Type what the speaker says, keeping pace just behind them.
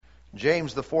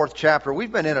James, the 4th chapter.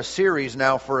 We've been in a series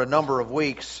now for a number of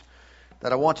weeks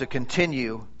that I want to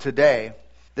continue today.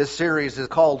 This series is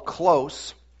called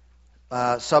Close,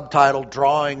 subtitled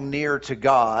Drawing Near to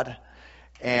God.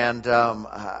 And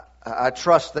I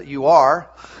trust that you are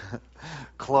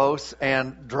close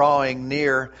and drawing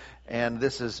near, and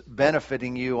this is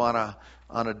benefiting you on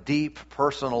a deep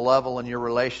personal level in your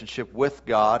relationship with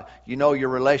God. You know your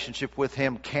relationship with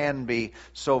Him can be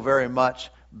so very much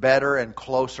better and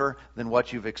closer than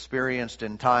what you've experienced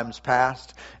in times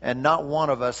past. And not one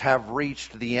of us have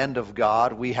reached the end of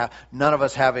God. None of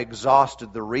us have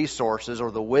exhausted the resources or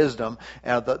the wisdom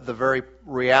and the very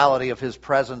reality of His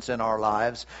presence in our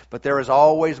lives. But there is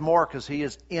always more because He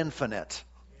is infinite.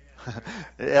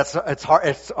 It's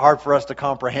hard for us to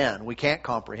comprehend. We can't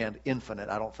comprehend infinite,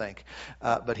 I don't think.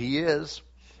 But He is.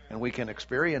 And we can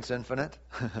experience infinite,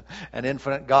 an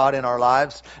infinite God in our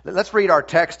lives. Let's read our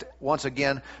text once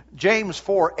again. James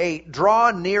 4:8.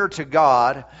 Draw near to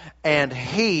God, and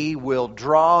He will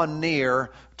draw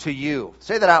near to you.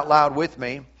 Say that out loud with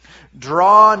me.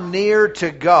 Draw near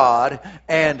to God,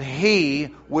 and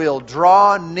He will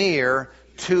draw near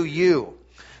to you.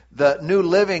 The New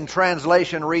Living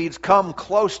Translation reads, come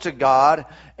close to God,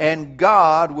 and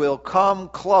God will come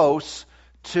close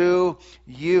to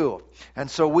you.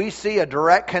 And so we see a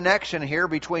direct connection here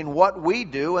between what we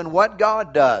do and what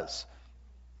God does.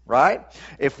 Right?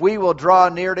 If we will draw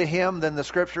near to Him, then the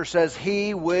Scripture says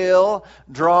He will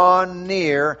draw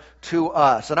near to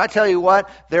us. And I tell you what,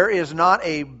 there is not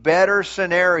a better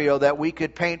scenario that we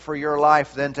could paint for your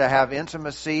life than to have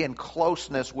intimacy and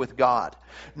closeness with God.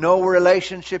 No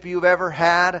relationship you've ever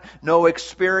had, no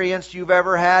experience you've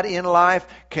ever had in life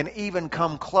can even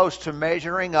come close to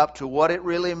measuring up to what it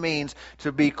really means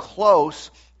to be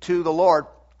close to the Lord.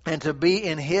 And to be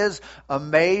in His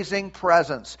amazing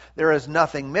presence. There is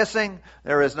nothing missing.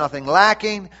 There is nothing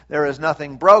lacking. There is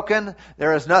nothing broken.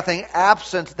 There is nothing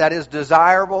absent that is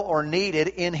desirable or needed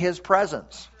in His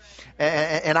presence.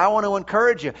 And I want to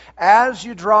encourage you, as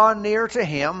you draw near to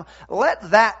Him,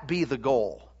 let that be the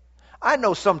goal. I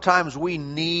know sometimes we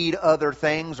need other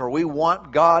things or we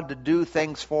want God to do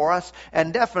things for us.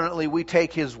 And definitely we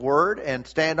take His word and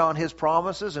stand on His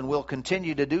promises, and we'll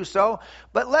continue to do so.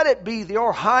 But let it be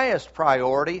your highest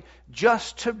priority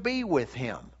just to be with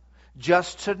Him,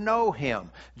 just to know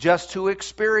Him, just to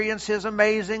experience His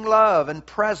amazing love and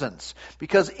presence.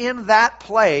 Because in that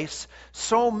place,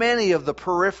 so many of the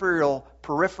peripheral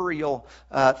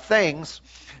things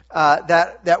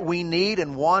that we need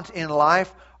and want in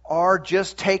life are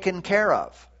just taken care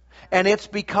of. And it's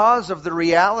because of the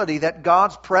reality that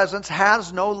God's presence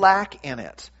has no lack in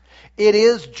it. It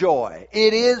is joy.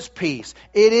 It is peace.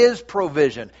 It is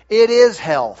provision. It is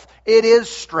health. It is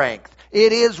strength.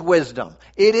 It is wisdom.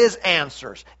 It is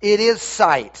answers. It is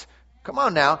sight. Come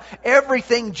on now.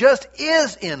 Everything just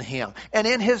is in Him. And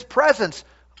in His presence,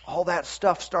 all that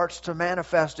stuff starts to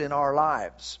manifest in our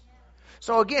lives.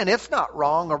 So again, it's not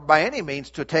wrong or by any means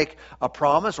to take a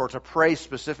promise or to pray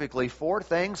specifically for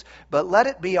things, but let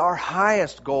it be our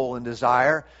highest goal and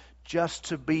desire just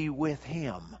to be with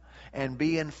Him and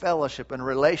be in fellowship and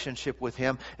relationship with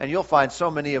Him. And you'll find so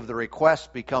many of the requests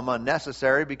become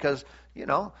unnecessary because,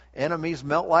 enemies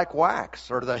melt like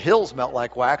wax, or the hills melt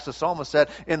like wax, the psalmist said,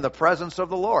 in the presence of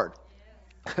the Lord.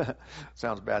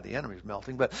 Sounds bad, the enemy's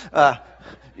melting, but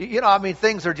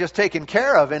things are just taken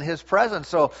care of in His presence.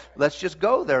 So let's just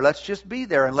go there. Let's just be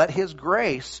there and let His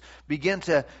grace begin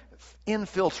to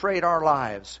infiltrate our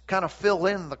lives, kind of fill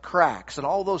in the cracks and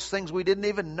all those things we didn't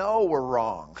even know were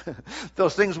wrong.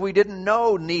 Those things we didn't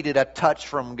know needed a touch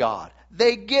from God.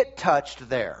 They get touched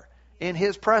there in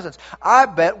His presence. I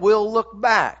bet we'll look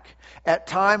back at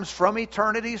times from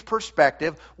eternity's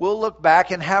perspective. We'll look back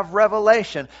and have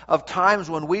revelation of times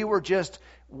when we were just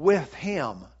with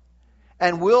Him.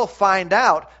 And we'll find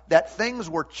out that things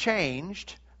were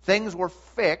changed, things were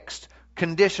fixed,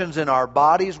 conditions in our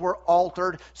bodies were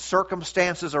altered,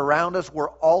 circumstances around us were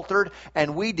altered,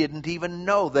 and we didn't even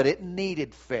know that it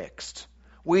needed fixed.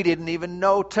 We didn't even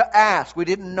know to ask. We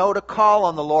didn't know to call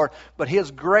on the Lord, but His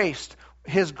grace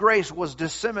was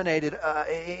disseminated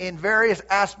in various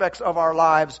aspects of our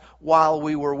lives while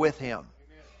we were with Him.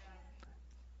 Amen.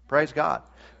 Praise God.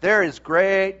 There is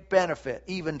great benefit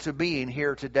even to being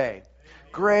here today. Amen.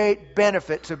 Great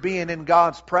benefit to being in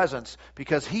God's presence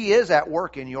because He is at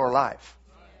work in your life.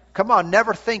 Come on,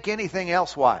 never think anything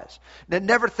elsewise.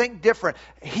 Never think different.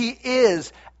 He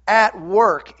is at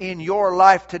work in your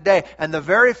life today. And the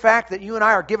very fact that you and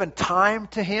I are giving time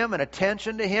to Him and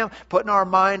attention to Him, putting our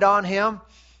mind on Him,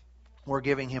 we're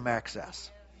giving Him access.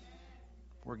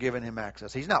 We're giving Him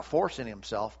access. He's not forcing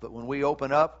Himself, but when we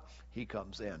open up, He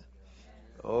comes in.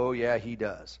 Oh, yeah, He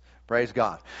does. Praise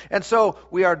God. And so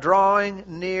we are drawing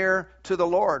near to the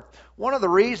Lord. One of the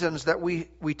reasons that we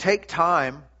take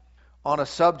time on a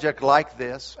subject like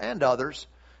this and others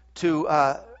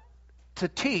to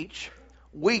teach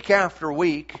week after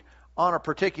week on a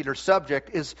particular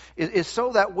subject is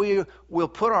so that we will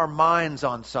put our minds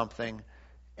on something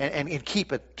and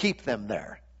keep them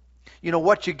there. You know,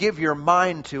 what you give your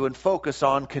mind to and focus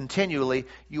on continually,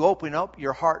 you open up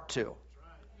your heart to.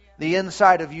 The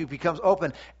inside of you becomes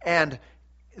open, and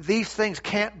these things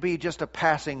can't be just a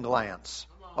passing glance.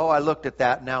 Oh, I looked at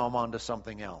that, now I'm on to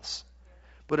something else.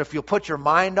 But if you'll put your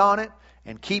mind on it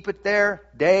and keep it there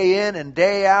day in and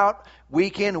day out,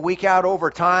 week in, week out over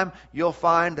time, you'll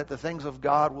find that the things of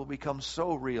God will become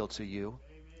so real to you.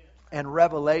 And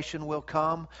revelation will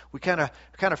come. We kind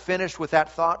of finished with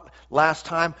that thought last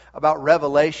time about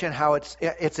revelation, how it's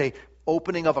a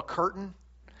opening of a curtain.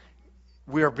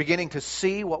 We are beginning to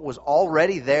see what was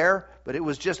already there, but it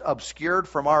was just obscured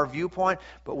from our viewpoint.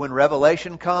 But when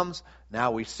revelation comes,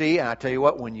 now we see, and I tell you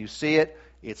what, when you see it,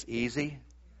 it's easy.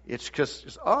 It's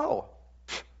just, oh,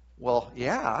 well,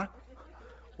 yeah.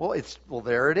 Well,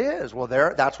 there it is. Well,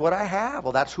 that's what I have.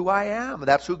 Well, that's who I am.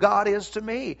 That's who God is to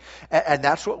me. And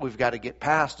that's what we've got to get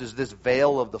past, is this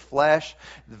veil of the flesh,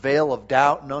 the veil of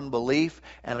doubt and unbelief.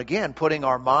 And again, putting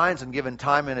our minds and giving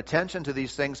time and attention to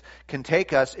these things can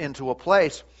take us into a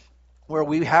place where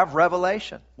we have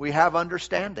revelation, we have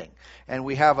understanding, and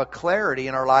we have a clarity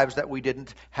in our lives that we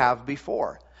didn't have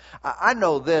before. I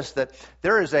know this, that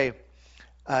there is a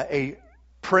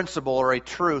principle or a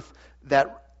truth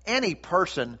that any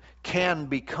person can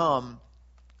become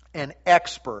an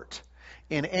expert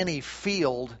in any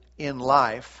field in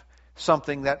life,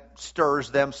 something that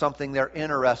stirs them, something they're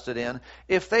interested in,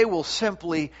 if they will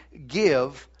simply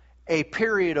give a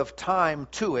period of time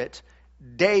to it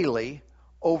daily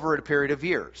over a period of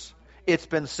years. It's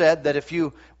been said that if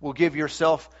you will give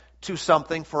yourself to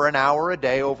something for an hour a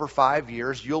day over 5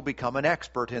 years, you'll become an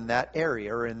expert in that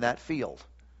area or in that field.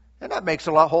 And that makes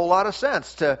a whole lot of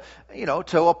sense to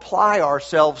apply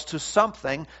ourselves to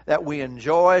something that we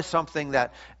enjoy, something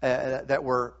that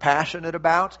we're passionate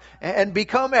about, and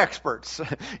become experts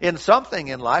in something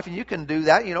in life. And you can do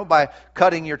that, by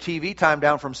cutting your TV time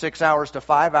down from 6 hours to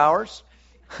 5 hours.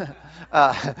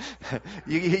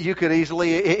 You could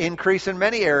easily increase in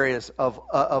many areas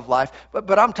of life.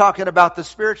 But I'm talking about the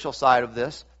spiritual side of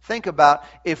this. Think about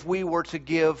if we were to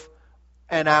give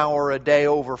an hour a day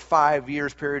over 5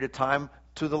 years period of time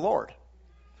to the Lord.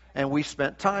 And we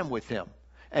spent time with Him.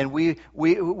 And we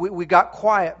got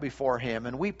quiet before Him.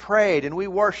 And we prayed and we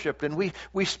worshiped. And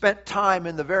we spent time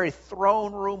in the very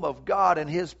throne room of God in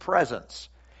His presence.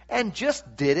 And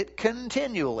just did it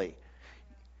continually.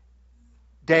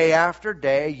 Day after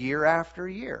day, year after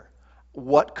year.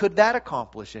 What could that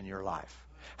accomplish in your life?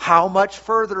 How much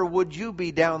further would you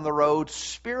be down the road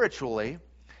spiritually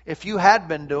if you had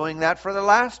been doing that for the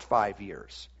last 5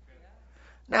 years?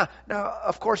 Now,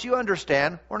 of course, you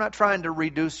understand, we're not trying to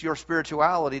reduce your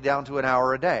spirituality down to an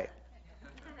hour a day.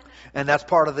 And that's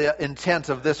part of the intent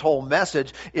of this whole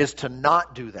message, is to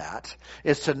not do that.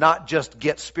 Is to not just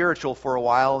get spiritual for a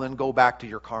while and then go back to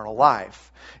your carnal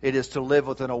life. It is to live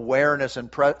with an awareness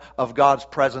of God's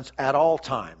presence at all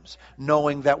times,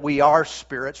 knowing that we are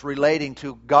spirits relating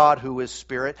to God who is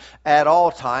spirit at all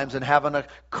times, and having a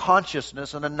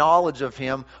consciousness and a knowledge of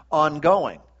Him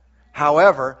ongoing.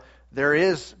 However, there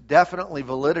is definitely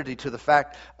validity to the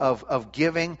fact of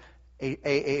giving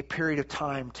a period of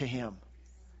time to Him.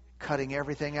 Cutting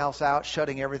everything else out,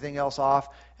 shutting everything else off,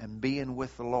 and being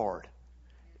with the Lord.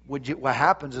 What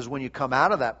happens is when you come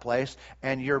out of that place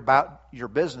and you're about your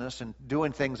business and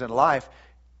doing things in life,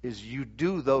 is you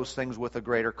do those things with a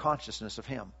greater consciousness of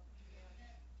Him.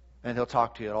 And He'll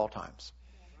talk to you at all times.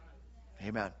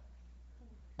 Amen.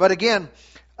 But again,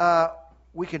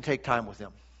 we can take time with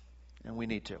Him. And we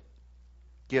need to.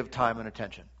 Give time and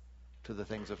attention to the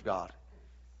things of God.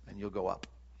 And you'll go up.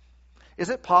 Is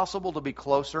it possible to be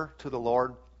closer to the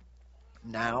Lord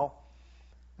now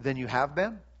than you have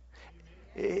been?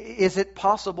 Is it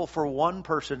possible for one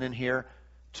person in here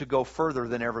to go further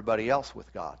than everybody else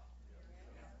with God?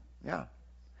 Yeah.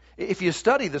 If you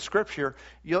study the Scripture,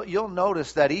 you'll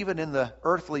notice that even in the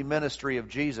earthly ministry of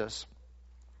Jesus,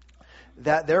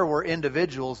 that there were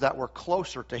individuals that were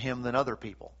closer to Him than other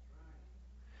people.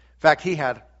 In fact, He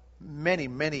had many,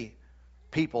 many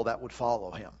people that would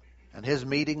follow Him. And His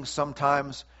meetings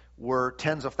sometimes were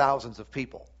tens of thousands of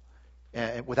people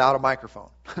without a microphone.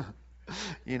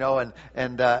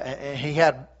 And he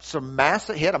had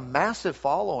a massive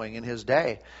following in His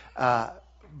day.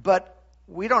 But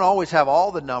we don't always have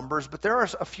all the numbers, but there are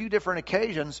a few different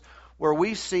occasions where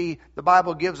we see the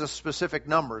Bible gives us specific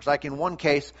numbers. Like in one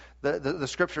case, the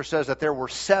Scripture says that there were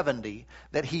 70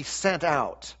 that he sent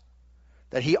out,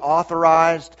 that he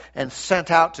authorized and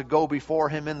sent out to go before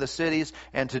him in the cities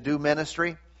and to do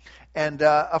ministry. And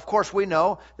of course we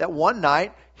know that one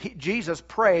night Jesus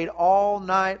prayed all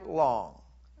night long.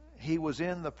 He was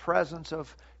in the presence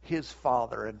of his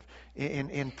Father and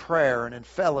in prayer and in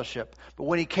fellowship. But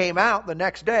when he came out the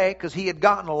next day, because he had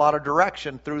gotten a lot of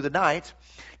direction through the night,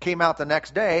 came out the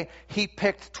next day, he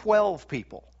picked 12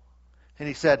 people. And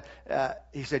he said,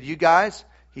 you guys,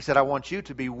 he said, I want you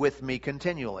to be with me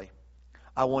continually.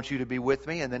 I want you to be with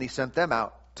me. And then he sent them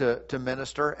out to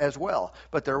minister as well.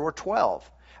 But there were 12.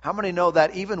 How many know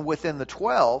that even within the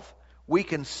 12, we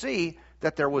can see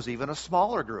that there was even a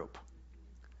smaller group?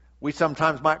 We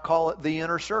sometimes might call it the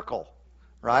inner circle,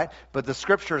 right? But the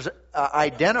Scriptures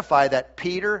identify that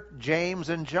Peter, James,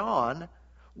 and John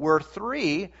were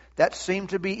 3 that seemed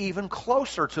to be even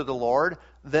closer to the Lord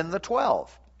than the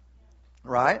 12,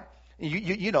 right?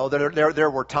 You know,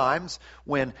 there were times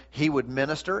when he would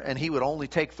minister and he would only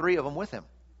take 3 of them with him,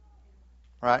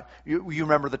 right? You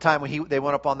remember the time when they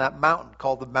went up on that mountain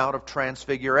called the Mount of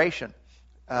Transfiguration,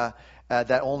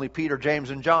 that only Peter,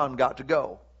 James, and John got to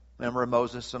go. Remember,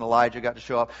 Moses and Elijah got to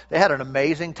show up. They had an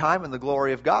amazing time in the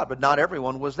glory of God, but not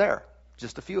everyone was there.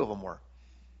 Just a few of them were.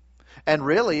 And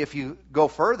really, if you go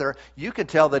further, you can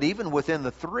tell that even within the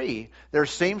 3, there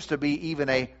seems to be even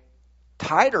a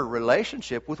tighter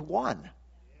relationship with one.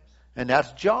 And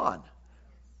that's John,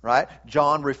 right?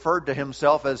 John referred to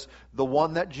himself as the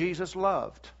one that Jesus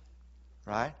loved,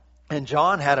 right? And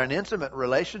John had an intimate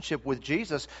relationship with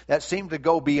Jesus that seemed to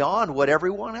go beyond what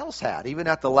everyone else had. Even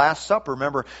at the Last Supper,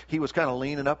 remember, he was kind of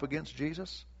leaning up against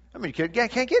Jesus. I mean, you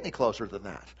can't get any closer than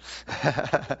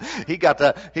that. He got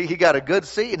a good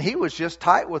seat, and he was just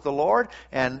tight with the Lord.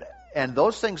 And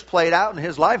those things played out in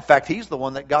his life. In fact, he's the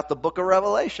one that got the book of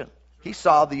Revelation. He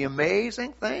saw the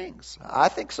amazing things. I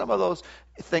think some of those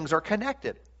things are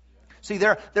connected. See,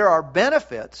 there are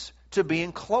benefits to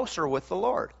being closer with the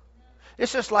Lord.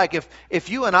 It's just like if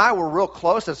you and I were real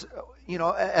close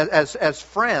as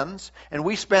friends, and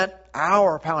we spent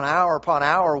hour upon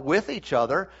hour with each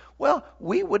other, well,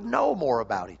 we would know more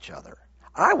about each other.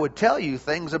 I would tell you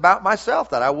things about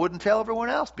myself that I wouldn't tell everyone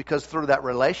else, because through that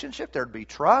relationship there'd be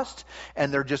trust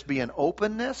and there'd just be an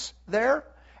openness there.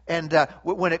 And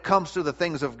when it comes to the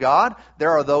things of God,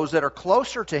 there are those that are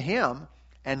closer to Him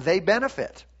and they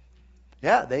benefit.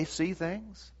 Yeah, they see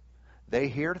things. They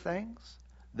hear things.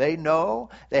 They know.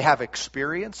 They have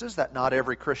experiences that not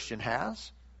every Christian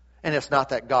has. And it's not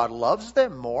that God loves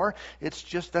them more. It's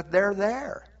just that they're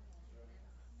there.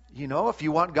 You know, if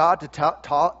you want God to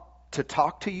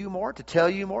talk to you more, to tell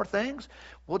you more things,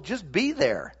 well, just be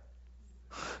there.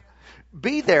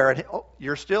 Be there. And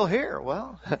you're still here.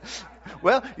 Well,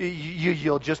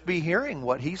 you'll just be hearing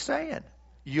what He's saying.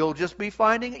 You'll just be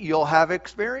finding, you'll have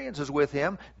experiences with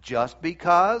Him just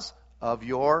because of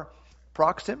your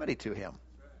proximity to Him.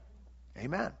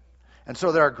 Amen. And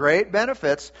so there are great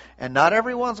benefits, and not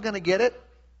everyone's going to get it,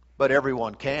 but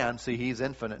everyone can. See, He's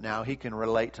infinite now. He can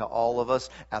relate to all of us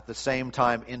at the same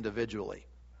time individually.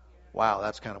 Wow,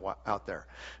 that's kind of out there.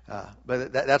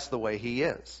 But that's the way He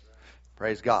is.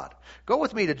 Praise God. Go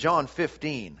with me to John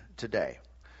 15 today.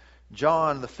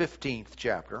 John, the 15th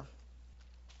chapter.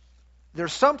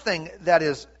 There's something that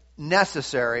is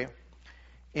necessary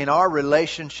in our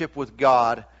relationship with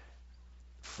God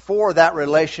for that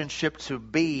relationship to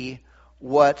be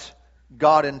what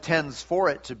God intends for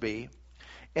it to be.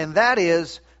 And that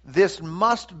is, this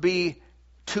must be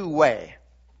two-way.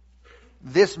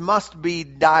 This must be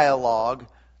dialogue.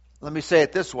 Let me say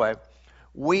it this way.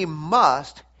 We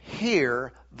must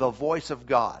hear the voice of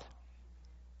God.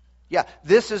 Yeah,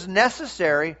 this is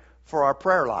necessary for our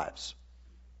prayer lives.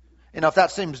 And if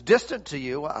that seems distant to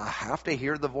you, I have to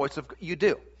hear the voice of God. You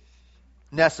do.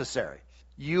 Necessary.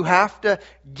 You have to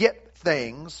get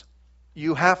things.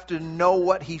 You have to know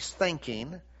what He's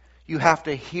thinking. You have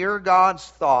to hear God's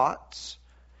thoughts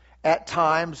at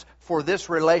times for this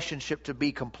relationship to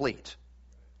be complete.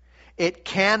 It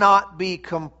cannot be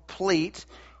complete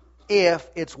if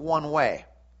it's one way.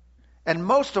 And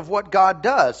most of what God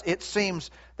does, it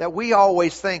seems that we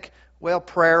always think, well,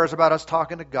 prayer is about us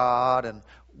talking to God, and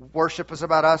worship is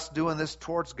about us doing this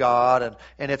towards God,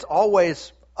 and it's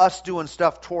always us doing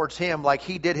stuff towards Him, like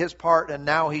He did His part and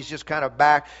now He's just kind of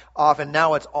back off and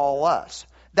now it's all us.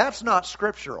 That's not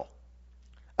scriptural.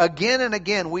 Again and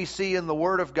again we see in the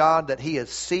Word of God that He is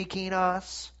seeking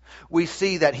us. We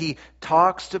see that He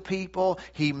talks to people.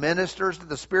 He ministers.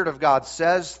 The Spirit of God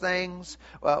says things.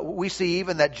 We see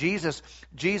even that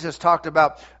Jesus talked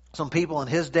about some people in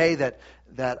his day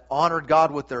that honored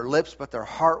God with their lips, but their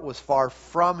heart was far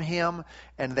from Him,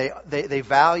 and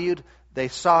they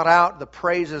sought out the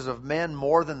praises of men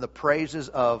more than the praises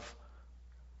of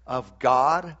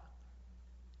God.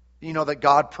 You know that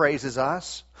God praises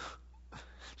us? Do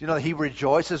you know that He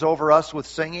rejoices over us with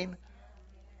singing?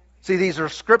 See, these are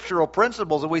scriptural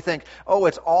principles, and we think, oh,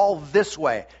 it's all this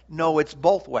way. No, it's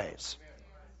both ways.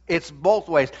 It's both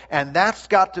ways. And that's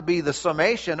got to be the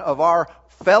summation of our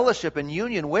fellowship and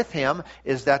union with Him,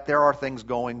 is that there are things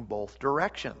going both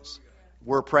directions.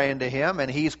 We're praying to Him,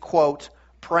 and He's, quote,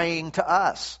 praying to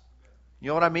us. You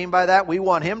know what I mean by that? We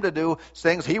want Him to do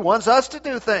things. He wants us to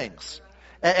do things.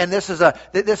 And this is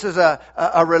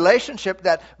a relationship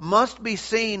that must be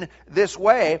seen this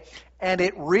way, and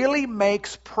it really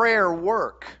makes prayer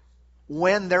work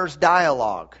when there's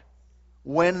dialogue,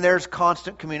 when there's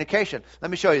constant communication. Let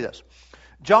me show you this.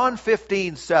 John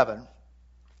 15:7.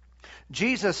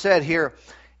 Jesus said here,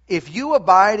 "If you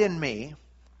abide in me,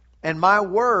 and my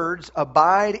words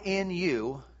abide in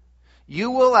you,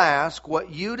 you will ask what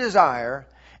you desire,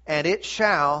 and it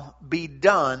shall be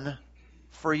done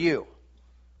for you."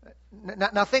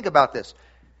 Now think about this.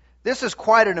 This is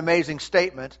quite an amazing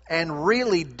statement, and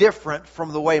really different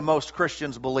from the way most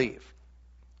Christians believe.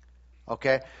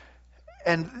 Okay?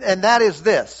 And that is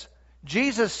this.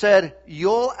 Jesus said,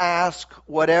 you'll ask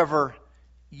whatever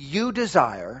you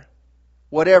desire,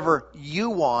 whatever you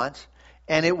want,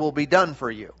 and it will be done for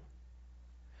you.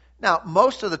 Now,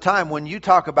 most of the time when you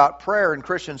talk about prayer in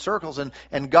Christian circles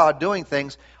and God doing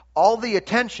things, all the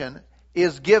attention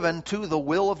is given to the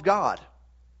will of God.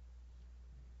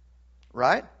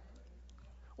 Right?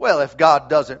 Well, if God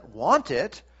doesn't want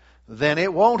it, then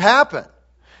it won't happen.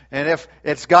 And if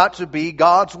it's got to be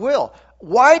God's will.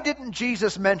 Why didn't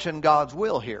Jesus mention God's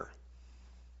will here?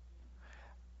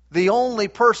 The only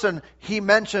person He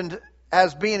mentioned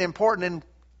as being important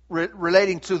in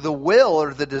relating to the will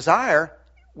or the desire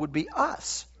would be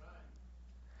us.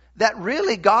 That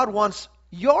really God wants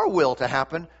your will to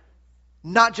happen,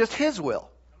 not just His will.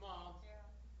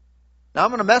 Now I'm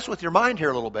going to mess with your mind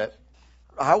here a little bit.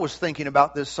 I was thinking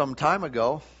about this some time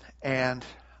ago, and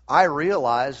I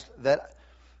realized that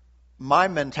my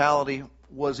mentality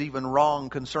was even wrong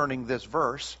concerning this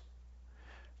verse,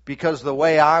 because the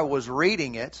way I was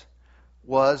reading it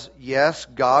was, yes,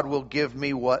 God will give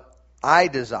me what I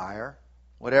desire,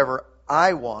 whatever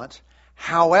I want.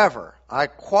 However, I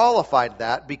qualified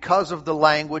that because of the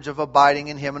language of abiding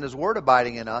in Him and His Word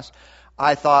abiding in us.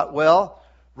 I thought, well,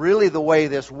 really the way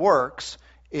this works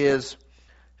is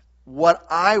what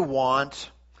I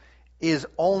want is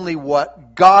only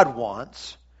what God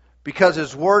wants, because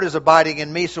His Word is abiding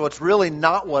in me, so it's really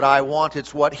not what I want,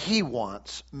 it's what He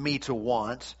wants me to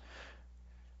want.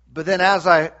 But then as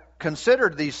I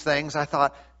considered these things, I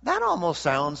thought, that almost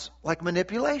sounds like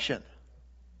manipulation.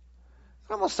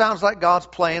 It almost sounds like God's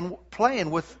playing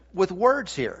with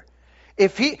words here.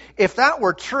 If that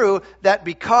were true, that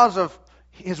because of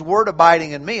His Word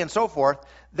abiding in me and so forth,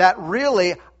 that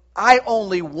really I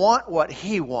only want what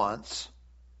He wants,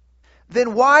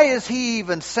 then why is He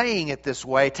even saying it this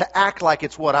way to act like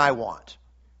it's what I want?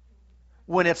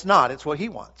 When it's not, it's what He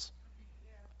wants.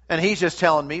 And He's just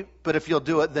telling me, but if you'll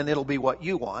do it, then it'll be what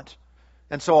you want.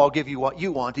 And so I'll give you what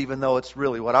you want, even though it's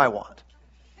really what I want.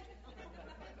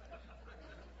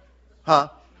 Huh?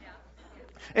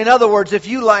 In other words, if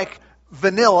you like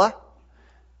vanilla,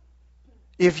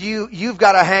 if you've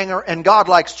got to hang, and God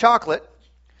likes chocolate,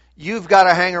 you've got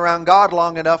to hang around God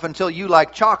long enough until you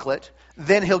like chocolate,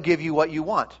 then He'll give you what you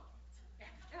want.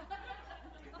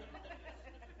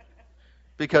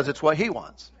 Because it's what He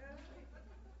wants.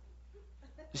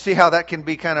 You see how that can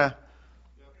be kind of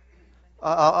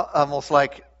almost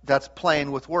like that's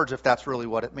playing with words if that's really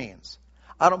what it means.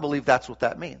 I don't believe that's what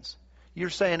that means. You're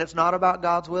saying it's not about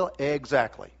God's will?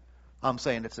 Exactly. I'm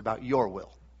saying it's about your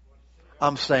will.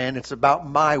 I'm saying it's about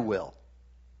my will.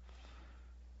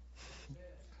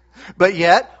 But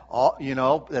yet,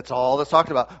 that's all that's talked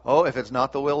about. Oh, if it's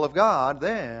not the will of God,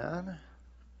 then...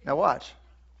 Now watch.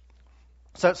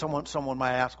 So someone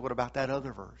might ask, what about that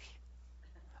other verse?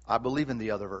 I believe in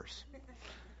the other verse.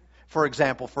 For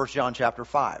example, 1 John chapter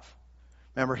 5.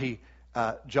 Remember,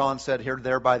 John said here,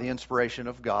 there by the inspiration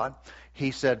of God,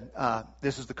 he said,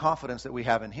 this is the confidence that we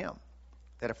have in Him.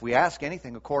 That if we ask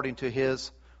anything according to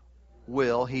His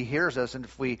will, He hears us. And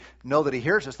if we know that He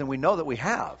hears us, then we know that we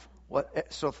have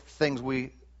things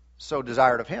we so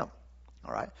desired of Him.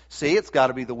 All right? See, it's got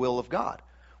to be the will of God.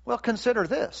 Well, consider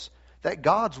this, that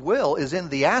God's will is in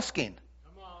the asking.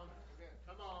 Come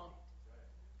on.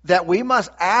 That we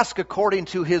must ask according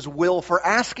to His will for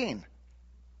asking.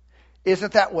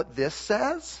 Isn't that what this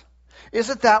says?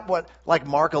 Isn't that what, like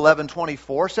Mark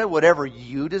 11:24 said, whatever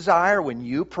you desire when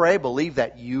you pray, believe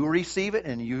that you receive it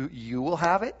and you will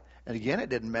have it? And again, it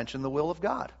didn't mention the will of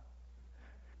God.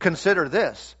 Consider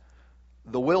this.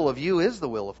 The will of you is the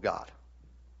will of God.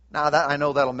 Now, I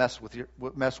know that'll mess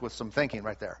with some thinking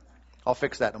right there. I'll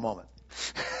fix that in a moment.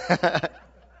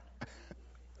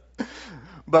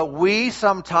 But we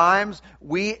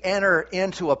enter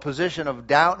into a position of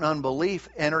doubt and unbelief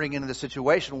entering into the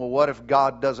situation. Well, what if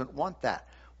God doesn't want that?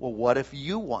 Well, what if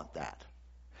you want that?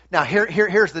 Now,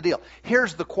 here's the deal.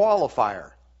 Here's the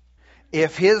qualifier.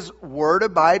 If His Word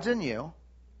abides in you,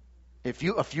 if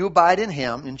you abide in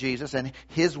Him, in Jesus, and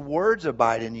His words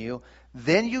abide in you,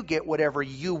 then you get whatever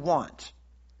you want.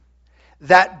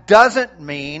 That doesn't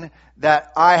mean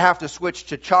that I have to switch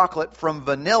to chocolate from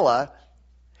vanilla.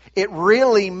 It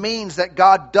really means that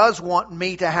God does want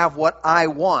me to have what I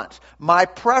want. My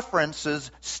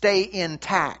preferences stay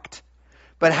intact.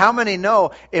 But how many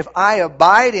know if I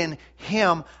abide in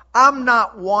Him, I'm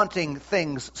not wanting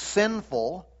things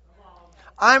sinful.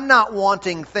 I'm not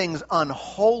wanting things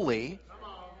unholy.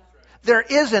 There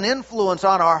is an influence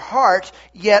on our hearts,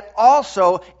 yet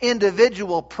also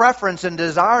individual preference and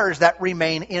desires that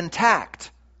remain intact.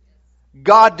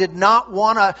 God did not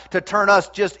want to turn us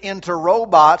just into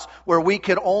robots where we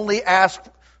could only ask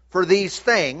for these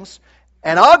things,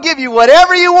 and I'll give you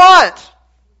whatever you want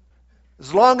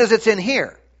as long as it's in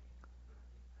here.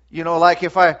 You know, like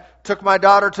if I took my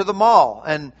daughter to the mall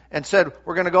and said,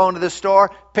 we're going to go into this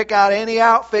store, pick out any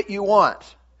outfit you want.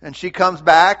 And she comes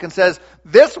back and says,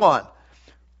 this one.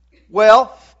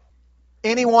 Well,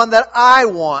 any one that I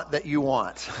want that you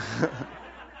want.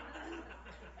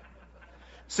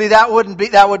 See, that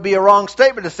would be a wrong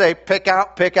statement to say, pick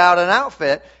out an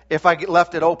outfit if I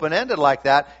left it open-ended like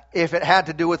that, if it had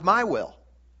to do with my will.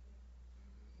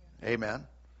 Amen.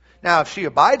 Now, if she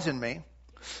abides in me,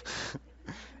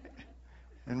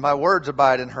 and my words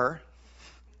abide in her,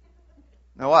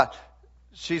 now what?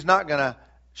 She's not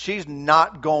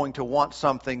going to want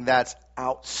something that's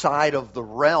outside of the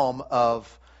realm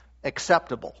of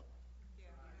acceptable.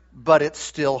 But it's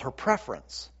still her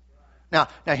preference. Now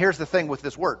here's the thing with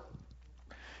this word.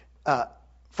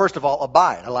 First of all,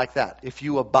 abide. I like that. If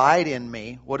you abide in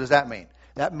me, what does that mean?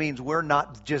 That means we're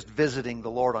not just visiting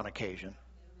the Lord on occasion.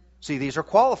 See, these are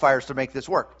qualifiers to make this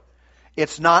work.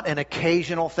 It's not an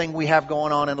occasional thing we have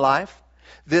going on in life.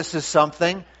 This is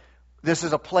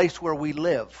a place where we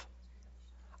live.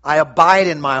 I abide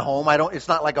in my home. It's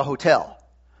not like a hotel.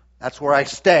 That's where I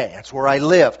stay. That's where I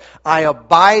live. I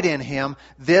abide in Him.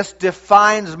 This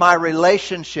defines my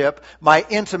relationship, my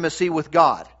intimacy with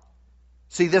God.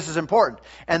 See, this is important.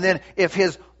 And then if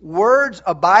His words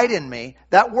abide in me,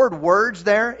 that word words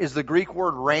there is the Greek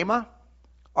word rhema,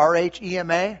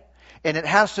 R-H-E-M-A, and it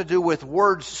has to do with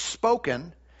words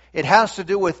spoken. It has to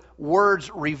do with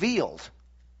words revealed.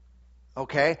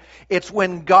 Okay? It's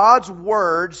when God's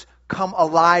words come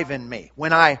alive in me,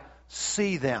 when I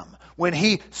see them, when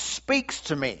He speaks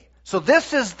to me. So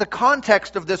this is the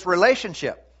context of this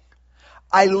relationship.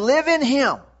 I live in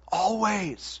Him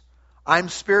always. I'm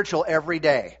spiritual every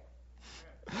day.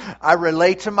 I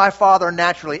relate to my Father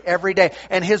naturally every day.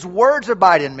 And His words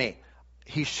abide in me.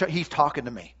 He's talking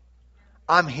to me.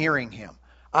 I'm hearing Him.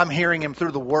 I'm hearing Him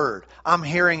through the Word. I'm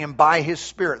hearing Him by His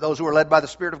Spirit. Those who are led by the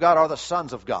Spirit of God are the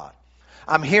sons of God.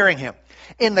 I'm hearing Him.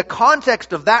 In the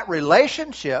context of that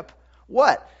relationship,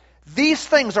 what? These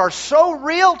things are so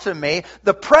real to me.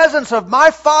 The presence of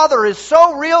my Father is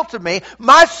so real to me.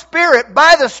 My spirit,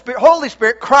 by the Holy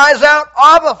Spirit, cries out,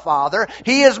 Abba, Father.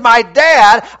 He is my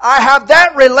dad. I have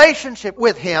that relationship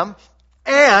with Him,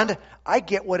 and I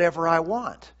get whatever I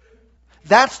want.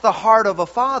 That's the heart of a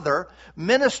father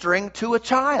ministering to a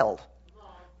child.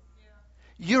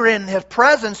 You're in His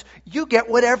presence. You get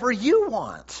whatever you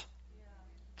want.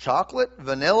 Chocolate,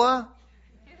 vanilla,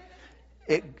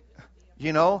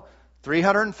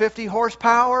 350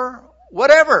 horsepower,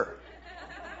 whatever.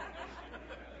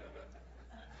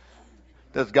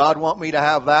 Does God want me to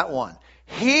have that one?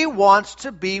 He wants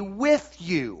to be with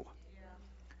you.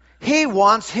 He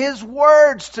wants His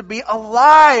words to be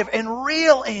alive and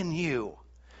real in you.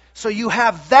 So you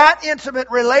have that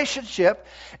intimate relationship.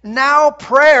 Now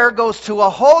prayer goes to a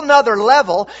whole nother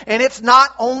level, and it's not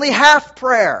only half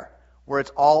prayer, where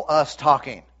it's all us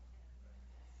talking.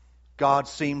 God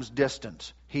seems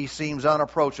distant. He seems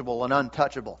unapproachable and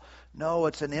untouchable. No,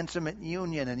 it's an intimate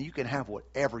union, and you can have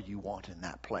whatever you want in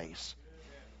that place.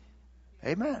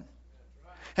 Amen.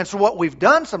 And so what we've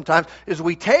done sometimes is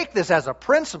we take this as a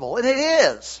principle, and it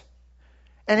is.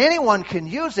 And anyone can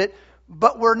use it,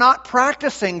 but we're not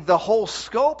practicing the whole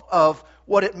scope of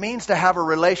what it means to have a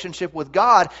relationship with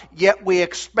God, yet we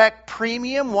expect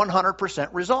premium 100%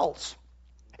 results.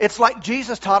 It's like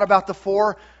Jesus taught about the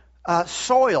four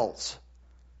soils,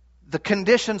 the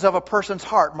conditions of a person's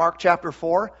heart. Mark chapter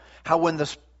 4, how when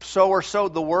the sower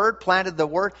sowed the word, planted the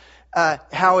word,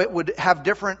 how it would have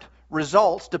different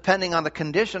results depending on the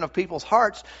condition of people's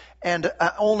hearts. And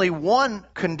only one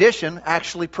condition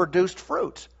actually produced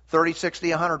fruit, 30, 60,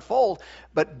 100-fold.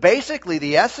 But basically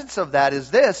the essence of that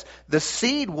is this: the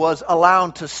seed was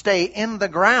allowed to stay in the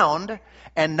ground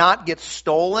and not get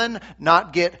stolen,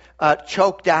 not get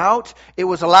choked out. It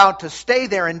was allowed to stay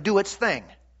there and do its thing.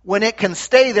 When it can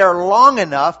stay there long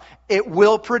enough, it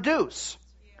will produce.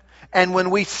 And when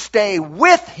we stay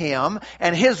with Him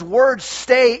and His words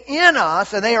stay in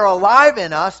us and they are alive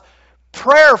in us,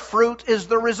 prayer fruit is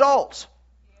the result.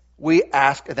 We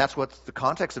ask, and that's what the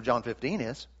context of John 15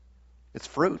 is. It's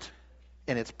fruit,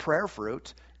 and it's prayer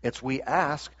fruit. It's we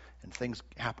ask, and things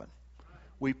happen.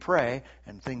 We pray,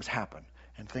 and things happen,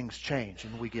 and things change,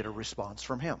 and we get a response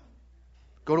from Him.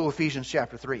 Go to Ephesians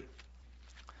chapter 3. You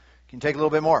can take a little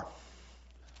bit more.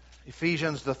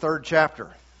 Ephesians, the 3rd chapter.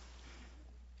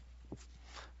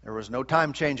 There was no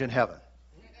time change in heaven.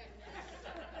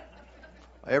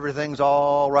 Everything's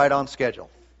all right on schedule.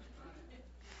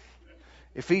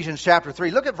 Ephesians chapter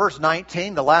 3. Look at verse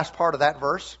 19, the last part of that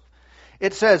verse.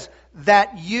 It says,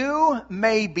 that you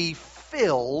may be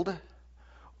filled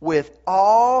with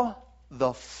all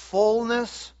the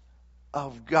fullness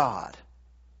of God.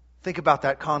 Think about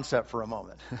that concept for a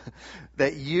moment.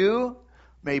 That you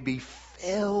may be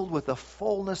filled with the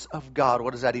fullness of God.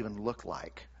 What does that even look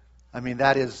like? I mean,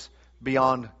 that is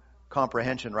beyond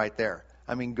comprehension right there.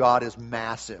 I mean, God is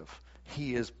massive.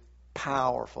 He is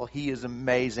powerful. He is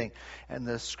amazing. And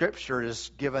the Scripture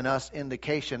has given us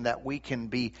indication that we can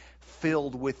be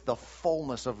filled with the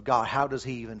fullness of God. How does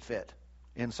He even fit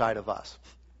inside of us?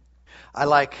 I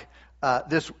like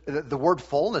this. The word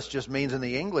fullness just means in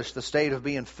the English the state of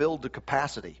being filled to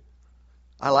capacity.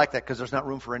 I like that because there's not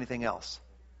room for anything else.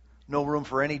 No room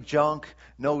for any junk.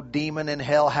 No demon in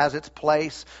hell has its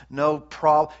place. No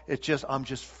problem. It's just, I'm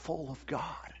just full of God.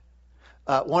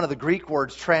 One of the Greek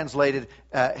words translated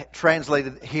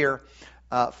here,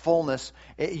 fullness,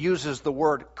 it uses the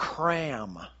word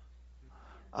cram.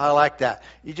 I like that.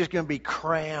 You're just going to be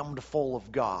crammed full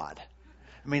of God.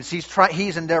 I mean,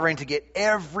 he's endeavoring to get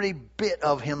every bit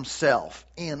of Himself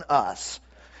in us.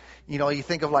 You know, you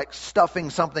think of like stuffing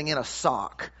something in a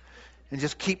sock. And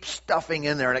just keep stuffing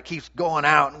in there, and it keeps going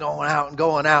out and going out and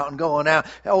going out and going out.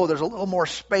 Oh, there's a little more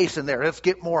space in there. Let's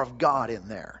get more of God in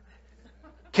there.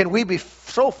 Can we be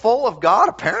so full of God?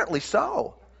 Apparently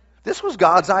so. This was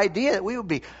God's idea, that we would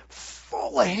be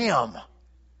full of Him.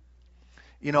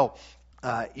 You know,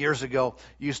 years ago,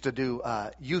 used to do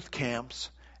youth camps,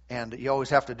 and you always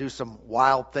have to do some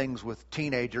wild things with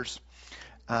teenagers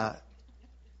to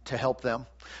help them.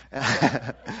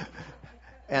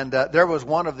 And there was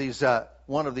one of these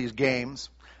games,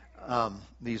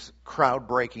 these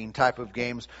crowd-breaking type of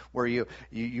games, where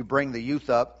you bring the youth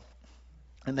up,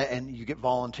 and you get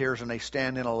volunteers, and they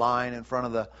stand in a line in front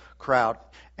of the crowd,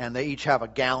 and they each have a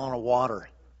gallon of water.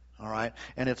 All right,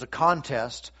 and it's a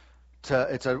contest.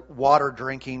 It's a water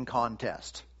drinking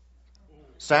contest.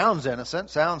 Sounds innocent.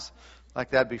 Sounds like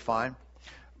that'd be fine.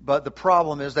 But the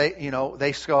problem is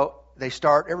they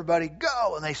start, everybody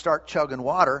go, and they start chugging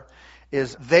water.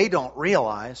 Is they don't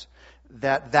realize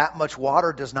that much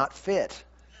water does not fit.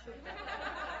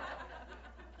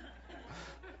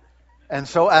 And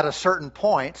so at a certain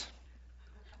point,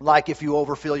 like if you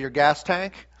overfill your gas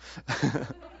tank,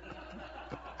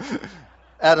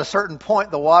 at a certain point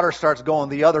the water starts going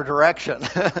the other direction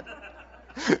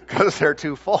because they're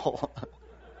too full.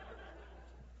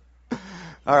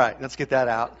 All right, let's get that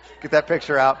out. Get that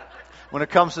picture out. When it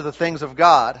comes to the things of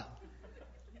God,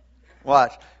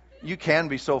 watch. You can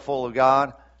be so full of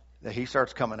God that He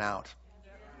starts coming out.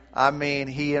 I mean,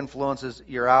 He influences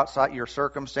your outside, your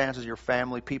circumstances, your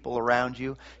family, people around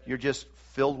you. You're just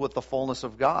filled with the fullness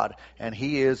of God. And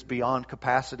He is beyond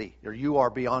capacity, or you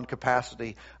are beyond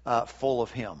capacity, full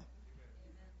of Him.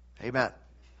 Amen.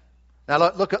 Now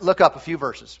look up a few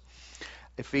verses.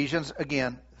 Ephesians,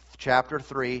 again, chapter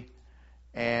 3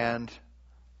 and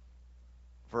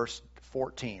verse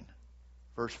 14.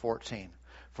 Verse 14.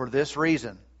 For this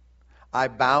reason, I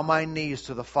bow my knees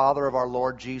to the Father of our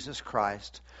Lord Jesus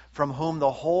Christ, from whom the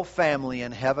whole family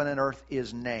in heaven and earth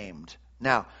is named.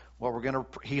 Now,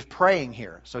 he's praying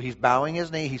here. So he's bowing his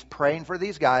knee. He's praying for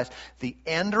these guys. The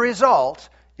end result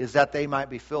is that they might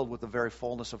be filled with the very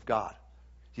fullness of God.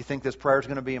 Do you think this prayer is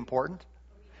going to be important?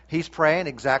 He's praying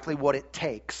exactly what it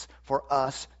takes for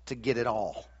us to get it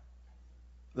all.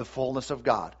 The fullness of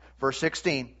God. Verse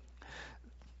 16,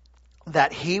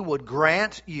 that He would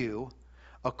grant you,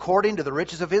 according to the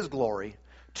riches of His glory,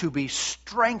 to be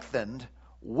strengthened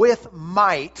with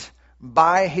might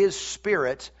by His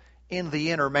Spirit in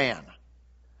the inner man.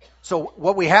 So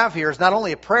what we have here is not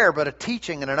only a prayer, but a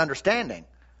teaching and an understanding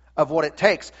of what it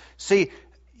takes. See,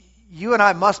 you and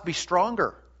I must be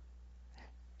stronger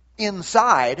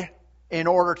inside in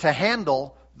order to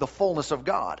handle the fullness of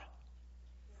God.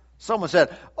 Someone said,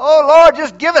 "Oh Lord,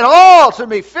 just give it all to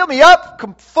me. Fill me up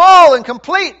full and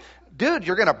complete." Dude,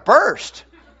 you're going to burst.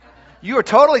 You are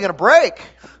totally going to break.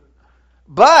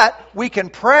 But we can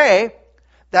pray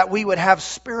that we would have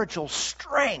spiritual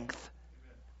strength.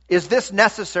 Is this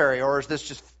necessary, or is this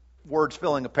just words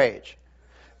filling a page?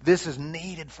 This is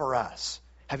needed for us.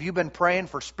 Have you been praying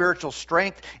for spiritual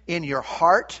strength in your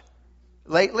heart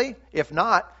lately? If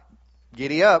not,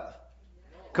 giddy up.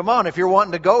 Come on, if you're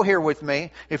wanting to go here with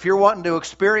me, if you're wanting to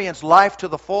experience life to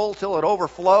the full till it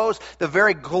overflows, the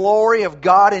very glory of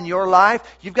God in your life,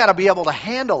 you've got to be able to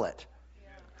handle it.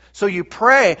 So you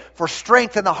pray for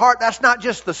strength in the heart. That's not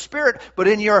just the spirit, but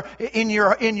in your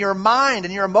mind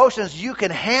and your emotions, you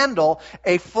can handle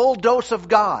a full dose of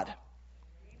God.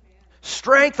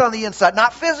 Strength on the inside,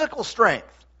 not physical strength.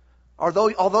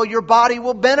 Although your body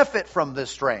will benefit from this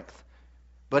strength.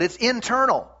 But it's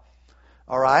internal.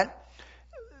 All right?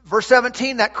 Verse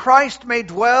 17, that Christ may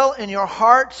dwell in your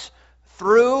hearts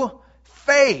through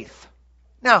faith.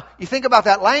 Now, you think about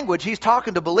that language, he's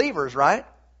talking to believers, right?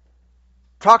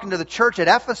 Talking to the church at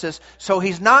Ephesus. So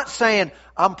he's not saying,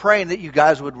 I'm praying that you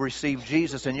guys would receive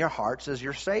Jesus in your hearts as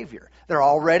your Savior. They're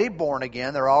already born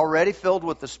again. They're already filled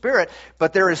with the Spirit.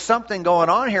 But there is something going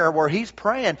on here where he's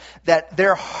praying that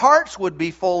their hearts would be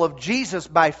full of Jesus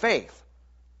by faith.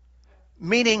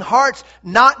 Meaning hearts,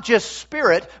 not just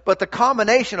spirit, but the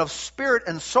combination of spirit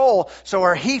and soul. So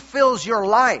where He fills your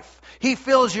life, He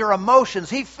fills your emotions,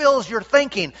 He fills your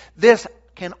thinking. This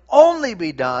can only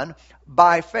be done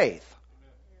by faith.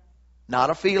 Not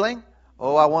a feeling.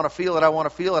 Oh, I want to feel it, I want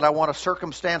to feel it. I want a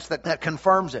circumstance that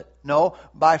confirms it. No,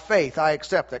 by faith I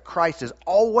accept that Christ is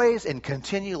always and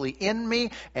continually in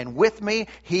me and with me.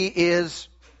 He is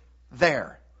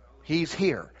there. He's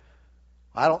here.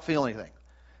 I don't feel anything.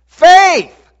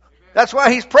 Faith! That's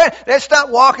why he's praying. Let's not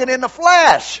walking in the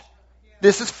flesh.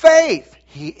 This is faith.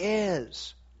 He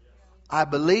is. I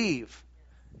believe.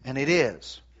 And it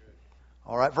is.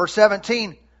 All right, verse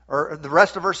 17, or the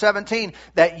rest of verse 17,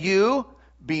 that you,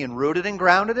 being rooted and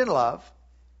grounded in love,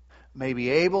 may be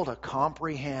able to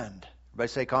comprehend. Everybody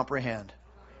say comprehend.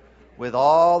 With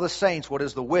all the saints, what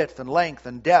is the width and length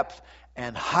and depth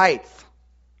and height,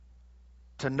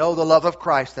 to know the love of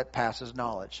Christ that passes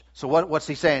knowledge. So what's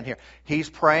he saying here? He's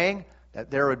praying that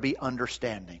there would be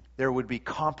understanding. There would be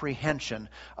comprehension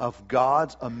of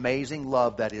God's amazing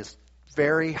love that is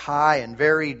very high and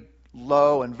very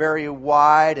low and very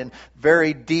wide and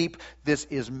very deep. This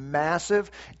is massive.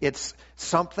 It's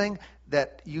something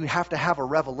that you have to have a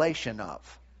revelation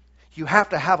of. You have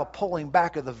to have a pulling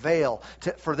back of the veil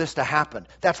for this to happen.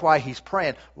 That's why he's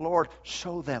praying, Lord,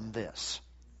 show them this.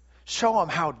 Show them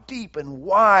how deep and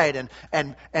wide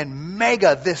and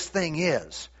mega this thing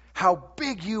is. How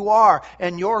big you are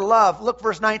and your love. Look,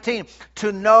 verse 19.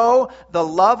 To know the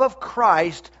love of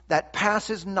Christ that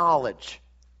passes knowledge.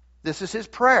 This is his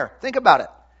prayer. Think about it.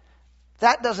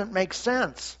 That doesn't make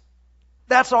sense.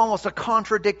 That's almost a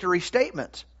contradictory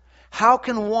statement. How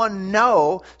can one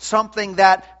know something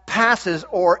that passes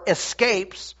or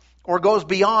escapes or goes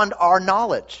beyond our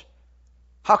knowledge?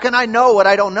 How can I know what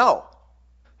I don't know?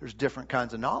 There's different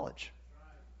kinds of knowledge.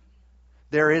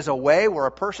 There is a way where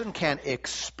a person can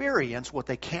experience what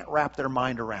they can't wrap their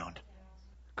mind around.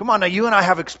 Come on, now you and I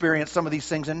have experienced some of these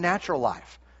things in natural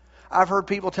life. I've heard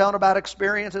people telling about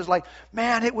experiences like,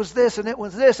 man, it was this and it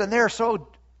was this, and they're so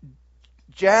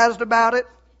jazzed about it.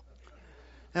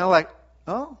 And I'm like,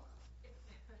 oh.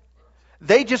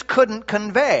 They just couldn't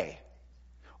convey.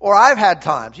 Or I've had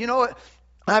times,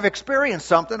 I've experienced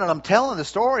something and I'm telling the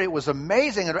story. It was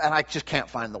amazing and I just can't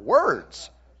find the words.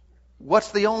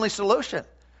 What's the only solution?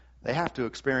 They have to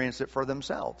experience it for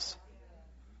themselves.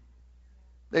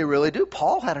 They really do.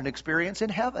 Paul had an experience in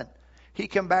heaven. He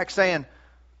came back saying,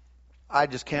 I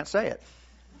just can't say it.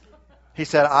 He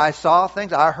said, I saw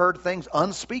things, I heard things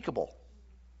unspeakable.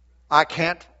 I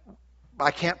can't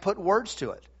put words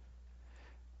to it.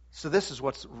 So this is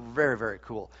what's very, very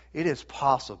cool. It is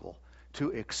possible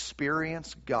to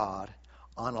experience God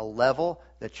on a level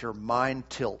that your mind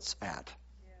tilts at.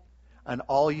 And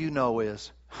all you know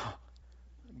is,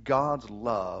 God's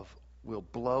love will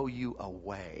blow you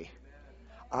away.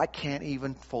 I can't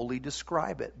even fully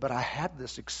describe it, but I had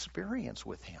this experience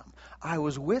with Him. I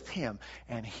was with Him,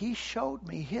 and He showed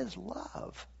me His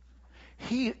love.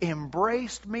 He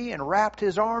embraced me and wrapped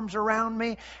His arms around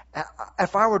me.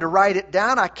 If I were to write it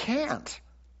down, I can't.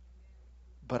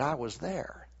 But I was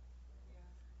there.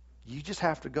 You just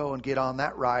have to go and get on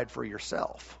that ride for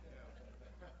yourself,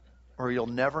 or you'll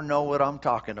never know what I'm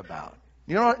talking about.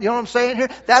 You know what I'm saying here?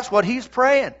 That's what He's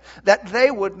praying. That they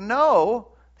would know,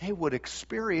 they would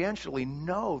experientially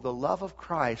know the love of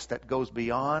Christ that goes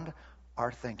beyond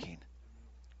our thinking.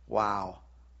 Wow.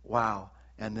 Wow.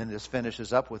 And then this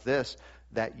finishes up with this,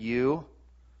 that you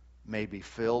may be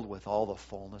filled with all the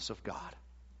fullness of God.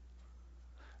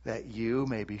 That you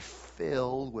may be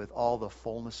filled with all the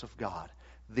fullness of God.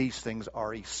 These things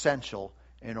are essential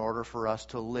in order for us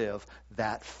to live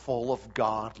that full of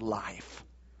God life.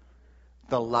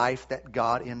 The life that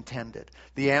God intended.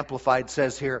 The Amplified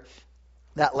says here,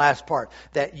 that last part,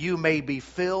 that you may be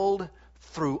filled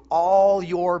through all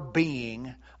your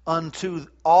being unto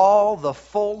all the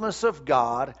fullness of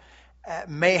God,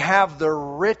 may have the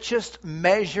richest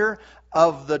measure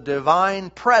of the divine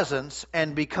presence,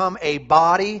 and become a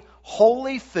body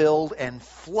wholly filled and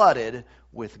flooded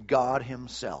with God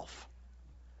Himself.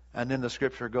 And then the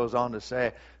Scripture goes on to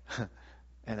say,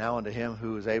 and now unto Him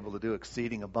who is able to do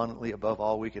exceeding abundantly above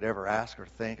all we could ever ask or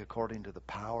think, according to the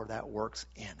power that works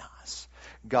in us.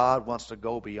 God wants to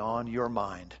go beyond your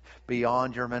mind,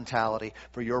 beyond your mentality,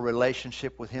 for your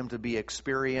relationship with Him to be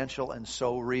experiential and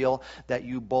so real that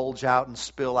you bulge out and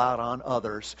spill out on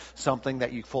others, something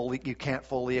that you can't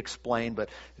fully explain, but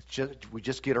we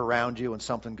just get around you and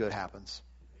something good happens.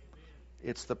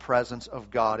 It's the presence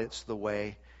of God. It's the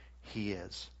way He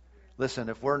is. Listen,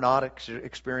 if we're not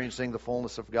experiencing the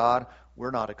fullness of God,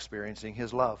 we're not experiencing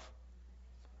His love.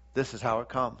 This is how it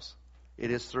comes. It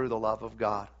is through the love of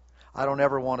God. I don't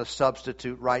ever want to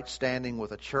substitute right standing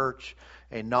with a church,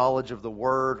 a knowledge of the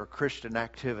Word, or Christian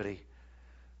activity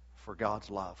for God's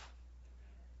love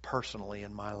personally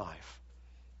in my life.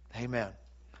 Amen.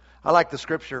 I like the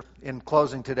Scripture in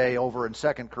closing today over in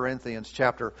 2 Corinthians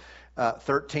chapter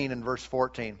 13 and verse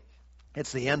 14.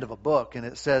 It's the end of a book, and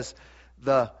it says,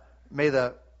 May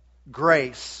the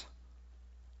grace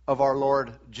of our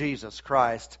Lord Jesus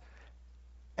Christ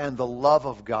and the love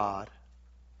of God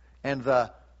and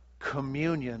the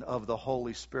communion of the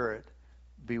Holy Spirit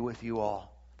be with you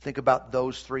all. Think about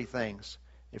those three things.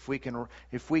 If we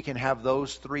can have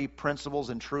those three principles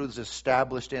and truths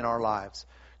established in our lives,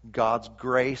 God's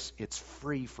grace, it's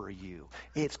free for you.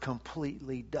 It's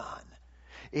completely done.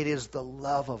 It is the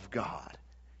love of God.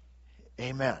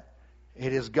 Amen.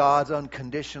 It is God's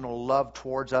unconditional love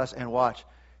towards us. And watch,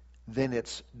 then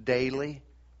it's daily,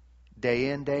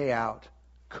 day in, day out,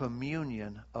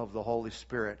 communion of the Holy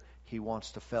Spirit. He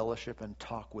wants to fellowship and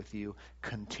talk with you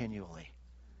continually.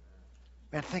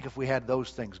 Man, think if we had those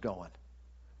things going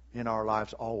in our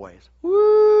lives always.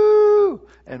 Woo!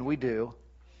 And we do.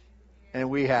 And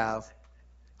we have.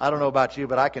 I don't know about you,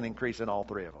 but I can increase in all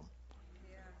three of them.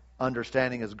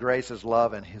 Understanding His grace, His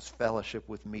love, and His fellowship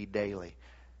with me daily.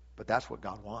 But that's what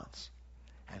God wants.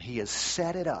 And He has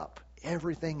set it up.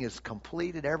 Everything is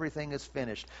completed. Everything is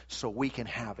finished. So we can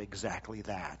have exactly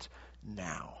that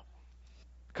now.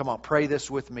 Come on, pray this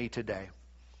with me today.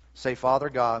 Say, Father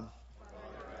God,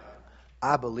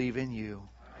 I believe in you.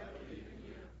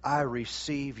 I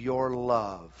receive your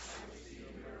love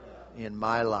in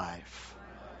my life.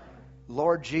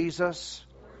 Lord Jesus,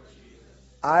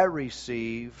 I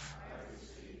receive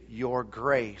your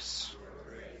grace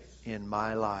in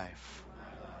my life.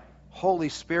 Holy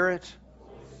Spirit,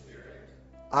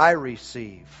 I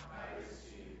receive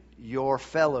your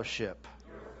fellowship.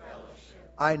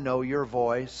 I know your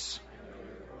voice.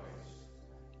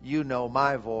 You know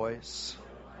my voice.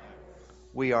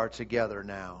 We are together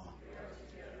now.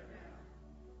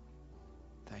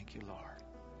 Thank you, Lord.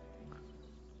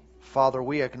 Father,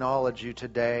 we acknowledge you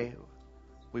today.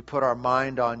 We put our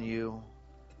mind on you.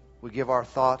 We give our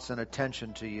thoughts and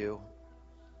attention to you.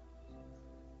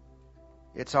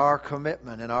 It's our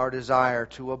commitment and our desire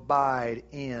to abide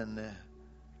in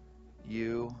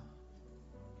you,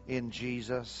 in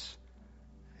Jesus,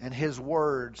 and His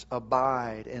words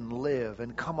abide and live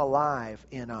and come alive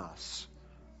in us.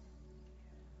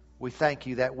 We thank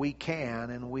you that we can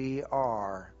and we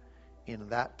are in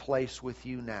that place with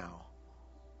you now.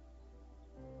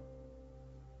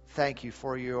 Thank you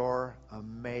for your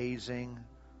amazing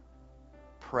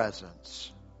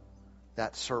presence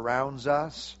that surrounds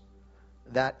us,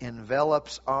 that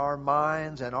envelops our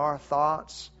minds and our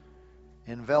thoughts,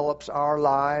 envelops our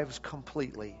lives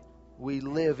completely. We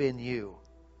live in you.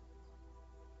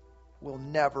 We'll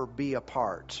never be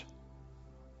apart.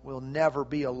 We'll never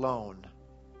be alone,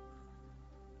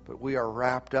 but we are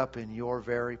wrapped up in your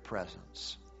very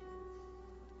presence.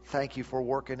 Thank you for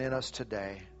working in us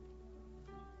today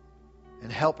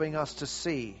and helping us to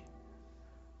see,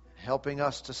 helping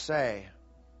us to say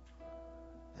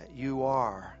that you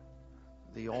are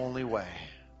the only way,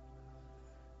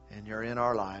 and you're in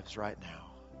our lives right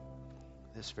now,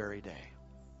 this very day.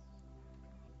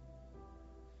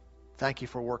 Thank you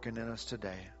for working in us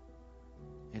today.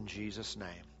 In Jesus'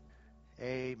 name,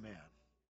 amen.